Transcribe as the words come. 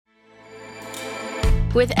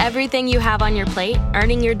With everything you have on your plate,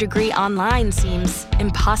 earning your degree online seems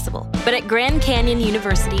impossible. But at Grand Canyon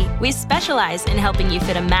University, we specialize in helping you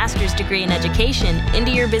fit a master's degree in education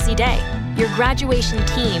into your busy day. Your graduation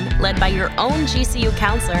team, led by your own GCU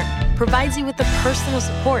counselor, provides you with the personal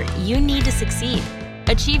support you need to succeed.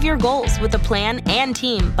 Achieve your goals with a plan and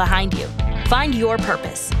team behind you. Find your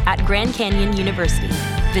purpose at Grand Canyon University.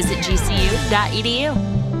 Visit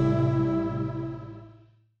gcu.edu.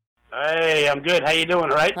 Hey, I'm good. How you doing,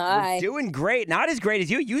 right? Hi. We're doing great. Not as great as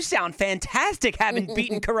you. You sound fantastic having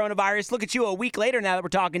beaten coronavirus. Look at you a week later now that we're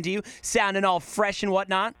talking to you, sounding all fresh and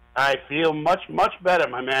whatnot. I feel much, much better,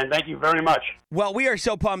 my man. Thank you very much. Well, we are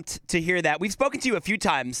so pumped to hear that. We've spoken to you a few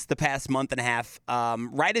times the past month and a half.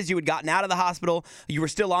 Right as you had gotten out of the hospital, you were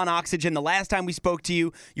still on oxygen. The last time we spoke to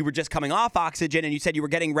you, you were just coming off oxygen, and you said you were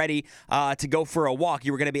getting ready to go for a walk.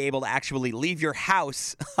 You were going to be able to actually leave your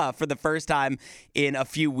house for the first time in a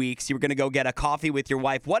few weeks. You were going to go get a coffee with your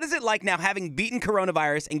wife. What is it like now having beaten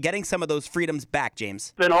coronavirus and getting some of those freedoms back, James?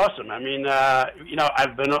 It's been awesome. I mean,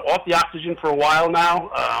 I've been off the oxygen for a while now.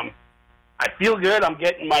 I feel good. I'm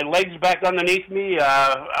getting my legs back underneath me.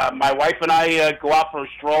 My wife and I go out for a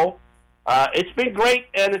stroll. It's been great,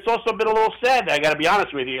 and it's also been a little sad. I got to be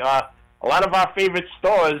honest with you. A lot of our favorite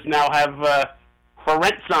stores now have for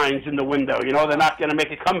rent signs in the window. You know, they're not going to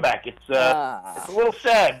make a comeback. It's a little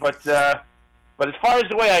sad, but as far as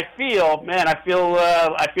the way I feel, man, I feel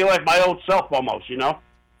like my old self almost. You know.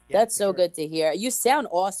 That's so good to hear. You sound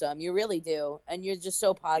awesome. You really do. And you're just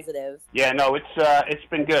so positive. Yeah, no, it's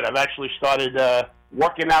been good. I've actually started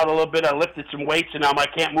working out a little bit. I lifted some weights, and now I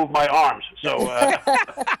can't move my arms. So.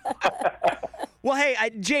 Well, hey,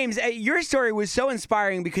 James, your story was so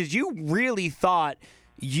inspiring because you really thought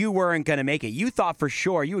you weren't going to make it. You thought for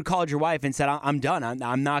sure. You had called your wife and said, I'm done.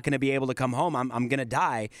 I'm not going to be able to come home. I'm going to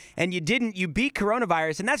die. And you didn't. You beat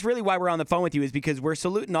coronavirus. And that's really why we're on the phone with you, is because we're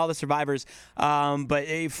saluting all the survivors. But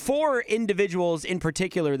 4 individuals in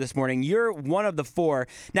particular this morning. You're one of the 4.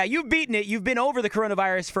 Now, you've beaten it. You've been over the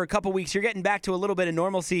coronavirus for a couple weeks. You're getting back to a little bit of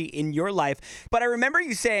normalcy in your life. But I remember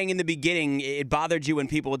you saying in the beginning it bothered you when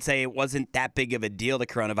people would say it wasn't that big of a deal, the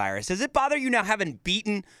coronavirus. Does it bother you now having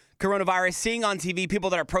beaten coronavirus, seeing on TV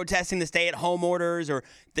people that are protesting the stay-at-home orders, or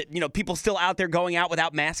people still out there going out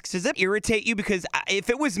without masks? Does it irritate you? Because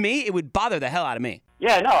if it was me, it would bother the hell out of me.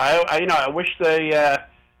 Yeah, no, I wish they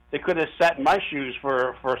could have sat in my shoes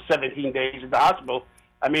for 17 days at the hospital.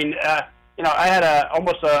 I mean, I had I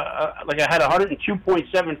had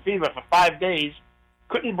 102.7 fever for 5 days,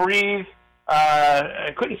 couldn't breathe,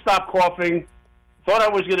 couldn't stop coughing, thought I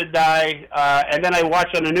was going to die, and then I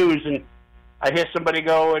watched on the news and I hear somebody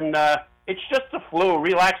go, and it's just the flu.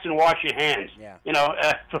 Relax and wash your hands. Yeah.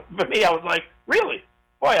 For me, I was like, really?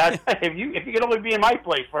 Boy, if you could only be in my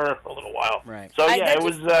place for a little while. Right. So yeah, it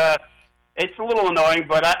was. It's a little annoying,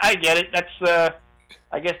 but I get it. That's.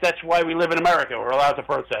 I guess that's why we live in America. We're allowed to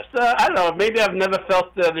protest. I don't know. Maybe I've never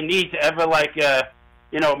felt the need to ever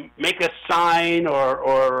make a sign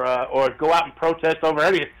or go out and protest over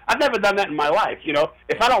anything. I've never done that in my life.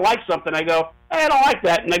 If I don't like something, I go, hey, I don't like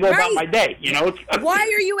that, and I go about my day. Why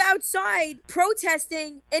are you outside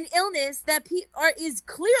protesting an illness that is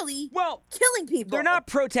clearly killing people? They're not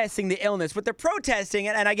protesting the illness, but they're protesting,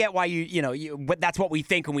 and I get why but that's what we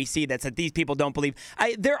think when we see that these people don't believe.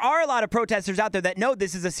 There are a lot of protesters out there that know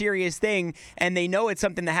this is a serious thing, and they know it's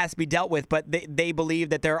something that has to be dealt with, but they believe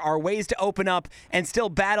that there are ways to open up and still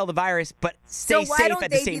battle the virus, but stay safe at the same time. So why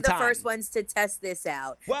don't they be the first ones to test this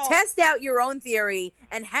out? Test out your own theory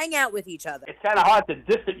and hang out with each other. It's kind of hard to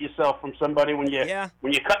distance yourself from somebody when you're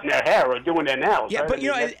cutting their hair or doing their nails. Yeah, right?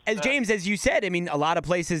 But as James, as you said, I mean, a lot of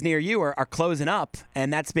places near you are closing up,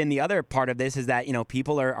 and that's been the other part of this, is that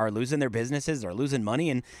people are losing their businesses, are losing money,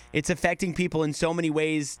 and it's affecting people in so many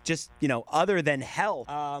ways, just other than health.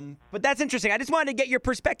 But that's interesting. I just wanted to get your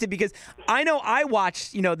perspective, because I know I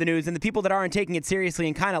watch the news, and the people that aren't taking it seriously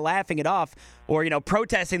and kind of laughing it off, or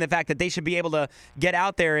protesting the fact that they should be able to get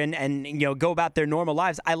out there and go about their normal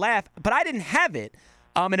lives. I laugh, but I didn't have it.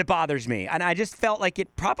 And it bothers me. And I just felt like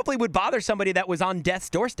it probably would bother somebody that was on death's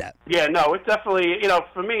doorstep. Yeah, no, it definitely,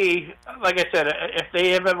 for me, like I said, if they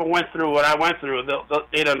have ever went through what I went through,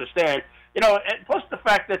 they'd understand. And plus the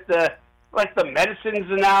fact that the medicines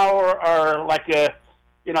now are like the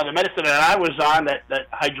medicine that I was on, that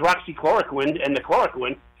hydroxychloroquine and the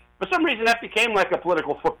chloroquine, for some reason that became like a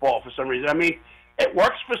political football for some reason. I mean, it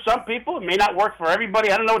works for some people. It may not work for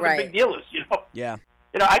everybody. I don't know what the big deal is, Yeah.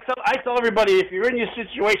 I tell everybody, if you're in your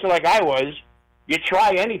situation like I was, you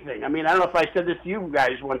try anything. I mean, I don't know if I said this to you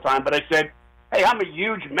guys one time, but I said, hey, I'm a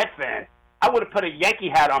huge Met fan. I would have put a Yankee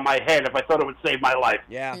hat on my head if I thought it would save my life.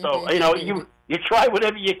 Yeah. So, you try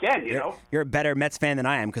whatever you can, you know. You're a better Mets fan than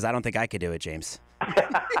I am because I don't think I could do it, James.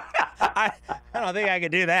 I don't think I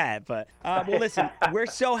could do that. But, well, listen, we're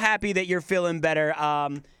so happy that you're feeling better.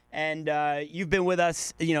 And you've been with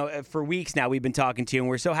us, for weeks now. We've been talking to you, and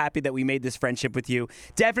we're so happy that we made this friendship with you.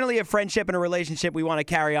 Definitely a friendship and a relationship we want to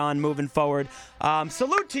carry on moving forward.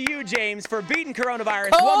 Salute to you, James, for beating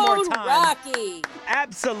coronavirus one more time. Rocky.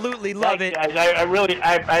 Absolutely love it. Guys,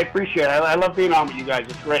 I appreciate it. I love being on with you guys.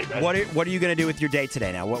 It's great, man. What are you going to do with your day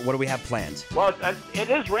today now? What do we have planned? Well, it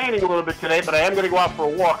is raining a little bit today, but I am going to go out for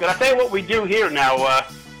a walk. And I'll tell you what we do here now.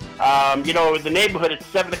 The neighborhood at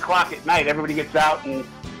 7 o'clock at night, everybody gets out and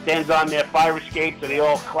stands on their fire escapes, and they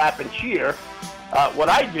all clap and cheer. What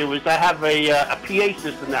I do is I have a PA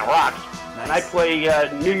system that rocks, Nice. and I play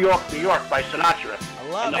New York, New York by Sinatra. I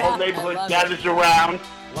love and the it. whole neighborhood gathers around,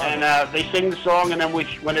 and they sing the song, and then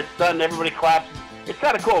when it's done, everybody claps. It's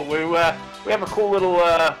kind of cool. We have a cool little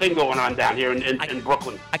thing going on down here in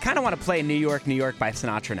Brooklyn. I kind of want to play New York, New York by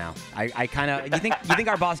Sinatra now. I kind of. You think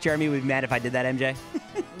our boss Jeremy would be mad if I did that, MJ?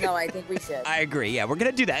 No, I think we should. I agree. Yeah, we're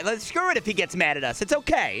gonna do that. Let's screw it if he gets mad at us. It's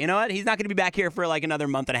okay. You know what? He's not gonna be back here for like another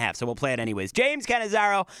month and a half, so we'll play it anyways. James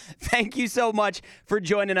Cannizzaro, thank you so much for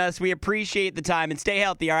joining us. We appreciate the time, and stay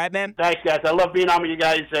healthy. All right, man. Thanks, guys. I love being on with you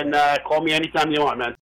guys, and call me anytime you want, man.